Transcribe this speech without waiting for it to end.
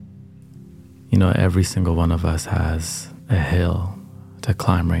Every single one of us has a hill to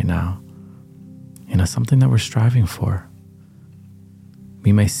climb right now. Something that we're striving for.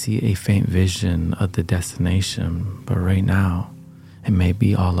 We may see a faint vision of the destination, but right now, it may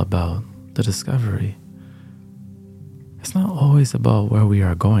be all about the discovery. It's not always about where we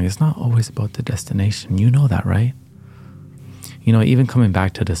are going. It's not always about the destination. You know that, right? Even coming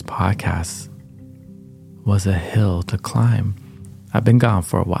back to this podcast was a hill to climb. I've been gone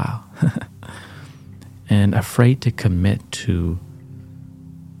for a while and afraid to commit to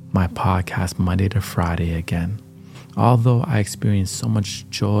my podcast Monday to Friday again. Although I experienced so much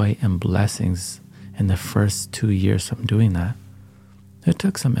joy and blessings in the first 2 years from doing that, it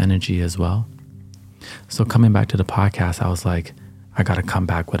took some energy as well. So coming back to the podcast, I was like, I got to come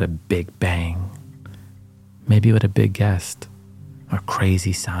back with a big bang. Maybe with a big guest or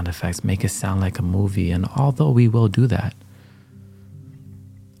crazy sound effects, make it sound like a movie. And although we will do that,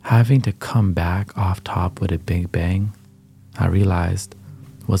 having to come back off top with a big bang, I realized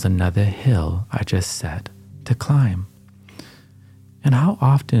was another hill I just set to climb. And how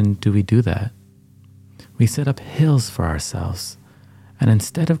often do we do that? We set up hills for ourselves, and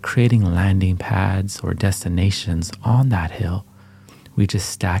instead of creating landing pads or destinations on that hill, we just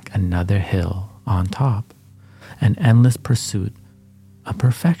stack another hill on top, an endless pursuit of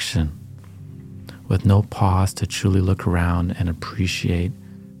perfection, with no pause to truly look around and appreciate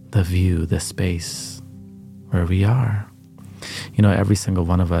the view, the space where we are. Every single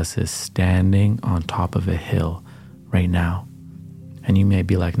one of us is standing on top of a hill right now. And you may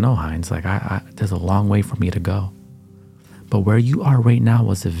be like, no, Heinz, there's a long way for me to go. But where you are right now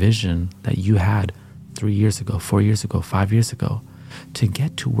was a vision that you had 3 years ago, 4 years ago, 5 years ago. To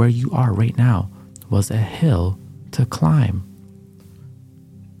get to where you are right now was a hill to climb.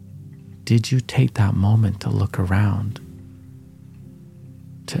 Did you take that moment to look around,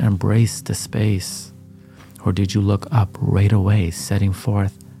 to embrace the space? Or did you look up right away, setting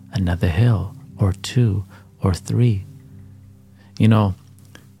forth another hill or 2 or 3?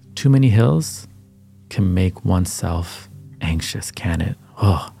 Too many hills can make oneself anxious, can it?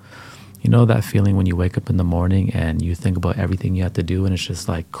 That feeling when you wake up in the morning and you think about everything you have to do and it's just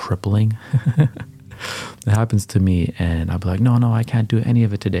like crippling? It happens to me and I'll be like, no, I can't do any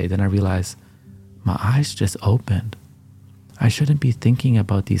of it today. Then I realize my eyes just opened. I shouldn't be thinking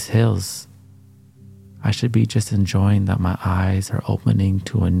about these hills. I should be just enjoying that my eyes are opening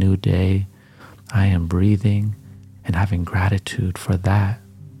to a new day. I am breathing and having gratitude for that.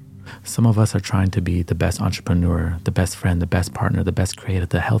 Some of us are trying to be the best entrepreneur, the best friend, the best partner, the best creator,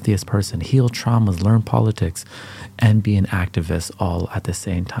 the healthiest person, heal traumas, learn politics, and be an activist all at the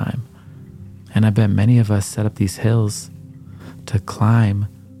same time. And I bet many of us set up these hills to climb,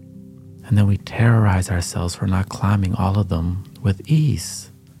 and then we terrorize ourselves for not climbing all of them with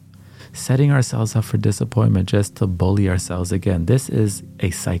ease, setting ourselves up for disappointment just to bully ourselves again. This is a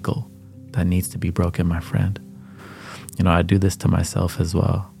cycle that needs to be broken, my friend. I do this to myself as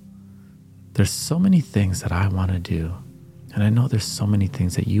well. There's so many things that I want to do, and I know there's so many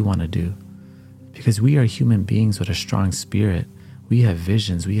things that you want to do, because we are human beings with a strong spirit. We have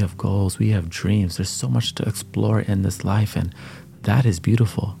visions, we have goals, we have dreams. There's so much to explore in this life, and that is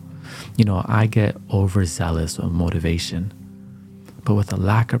beautiful. I get overzealous with motivation, but with a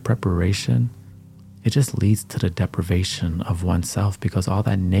lack of preparation, it just leads to the deprivation of oneself, because all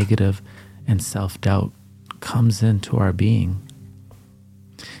that negative and self-doubt comes into our being.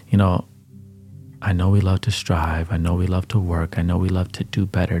 I know we love to strive. I know we love to work. I know we love to do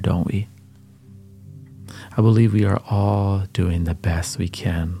better, don't we? I believe we are all doing the best we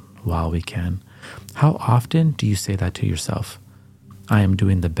can while we can. How often do you say that to yourself? I am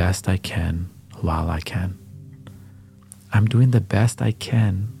doing the best I can while I can. I'm doing the best I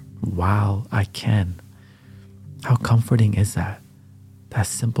can while I can. How comforting is that? That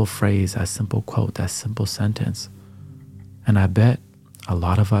simple phrase, that simple quote, that simple sentence. And I bet a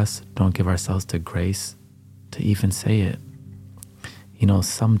lot of us don't give ourselves the grace to even say it.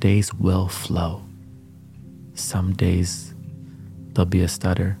 Some days will flow. Some days there'll be a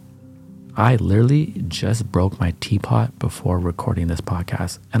stutter. I literally just broke my teapot before recording this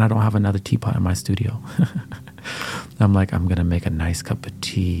podcast, and I don't have another teapot in my studio. I'm like, I'm going to make a nice cup of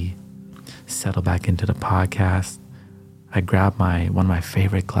tea, settle back into the podcast. I grab one of my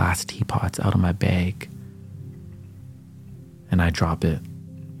favorite glass teapots out of my bag, and I drop it.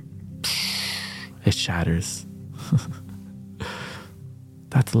 It shatters.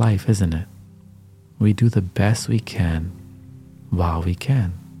 That's life, isn't it? We do the best we can while we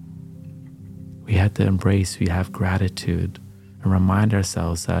can. We have to embrace, we have gratitude, and remind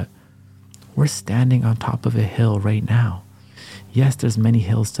ourselves that we're standing on top of a hill right now. Yes, there's many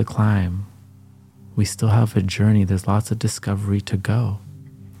hills to climb, We still have a journey. There's lots of discovery to go.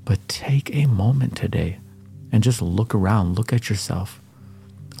 But take a moment today and just look around, look at yourself,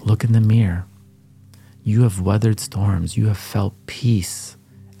 look in the mirror. You have weathered storms. You have felt peace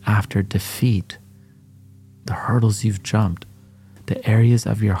after defeat. The hurdles you've jumped, the areas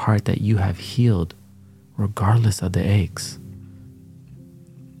of your heart that you have healed, regardless of the aches.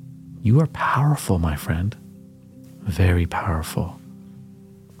 You are powerful, my friend. Very powerful.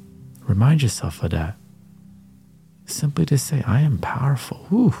 Remind yourself of that. Simply to say, I am powerful.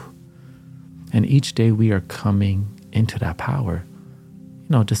 Whew. And each day we are coming into that power,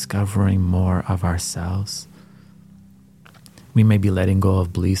 discovering more of ourselves. We may be letting go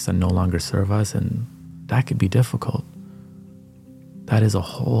of beliefs that no longer serve us, and that could be difficult. That is a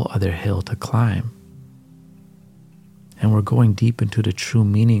whole other hill to climb. And we're going deep into the true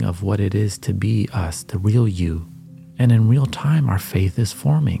meaning of what it is to be us, the real you. And in real time, our faith is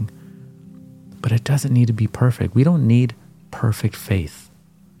forming. But it doesn't need to be perfect. We don't need perfect faith.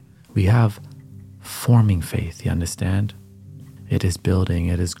 We have forming faith, you understand? It is building,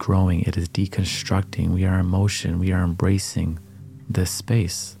 it is growing, it is deconstructing. We are in motion, we are embracing this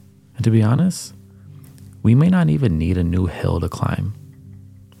space. And to be honest, we may not even need a new hill to climb.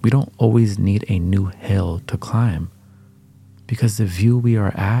 We don't always need a new hill to climb, because the view we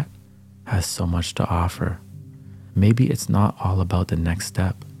are at has so much to offer. Maybe it's not all about the next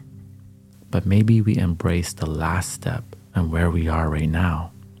step, but maybe we embrace the last step and where we are right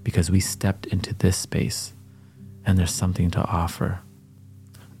now, because we stepped into this space and there's something to offer.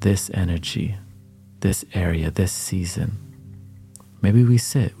 This energy, this area, this season. Maybe we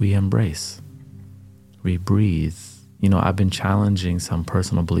sit, we embrace, we breathe. I've been challenging some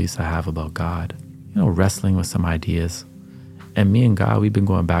personal beliefs I have about God, wrestling with some ideas. And me and God, we've been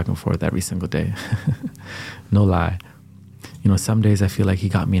going back and forth every single day. No lie. Some days I feel like he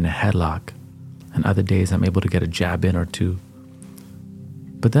got me in a headlock, and other days I'm able to get a jab in or two.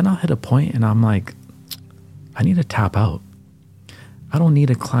 But then I'll hit a point and I'm like, I need to tap out. I don't need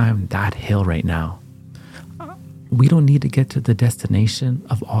to climb that hill right now. We don't need to get to the destination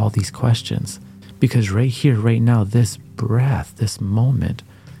of all these questions, because right here, right now, this breath, this moment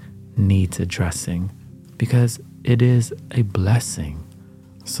needs addressing, because it is a blessing.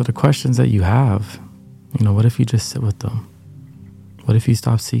 So the questions that you have, what if you just sit with them? What if you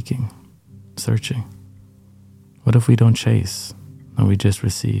stop seeking, searching? What if we don't chase and we just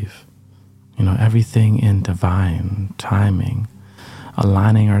receive? Everything in divine timing,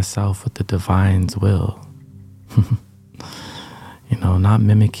 aligning ourselves with the divine's will. Not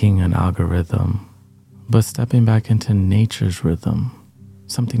mimicking an algorithm, but stepping back into nature's rhythm,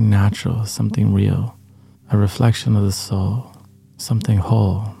 something natural, something real, a reflection of the soul, something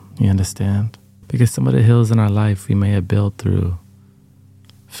whole, you understand? Because some of the hills in our life we may have built through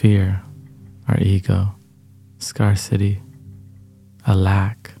fear, our ego, scarcity, a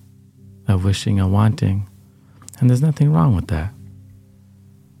lack of wishing and wanting, and there's nothing wrong with that.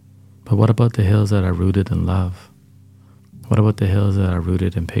 But what about the hills that are rooted in love? What about the hills that are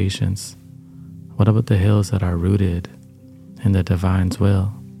rooted in patience? What about the hills that are rooted in the divine's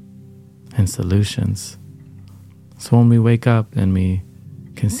will and solutions? So when we wake up and we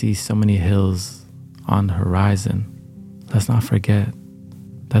can see so many hills on the horizon, let's not forget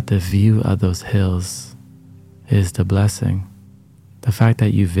that the view of those hills is the blessing. The fact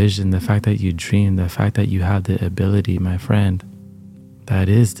that you vision, the fact that you dream, the fact that you have the ability, my friend, that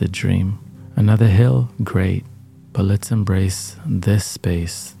is the dream. Another hill, great. But let's embrace this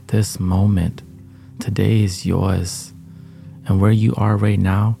space, this moment. Today is yours. And where you are right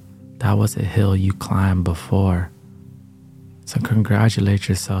now, that was a hill you climbed before. So congratulate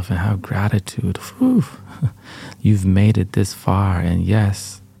yourself and have gratitude. Whew. You've made it this far. And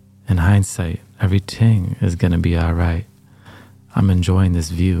yes, in hindsight, everything is going to be all right. I'm enjoying this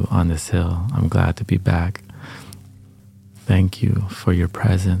view on this hill. I'm glad to be back. Thank you for your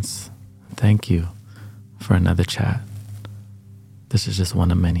presence. Thank you for another chat. This is just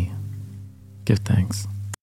one of many. Give thanks.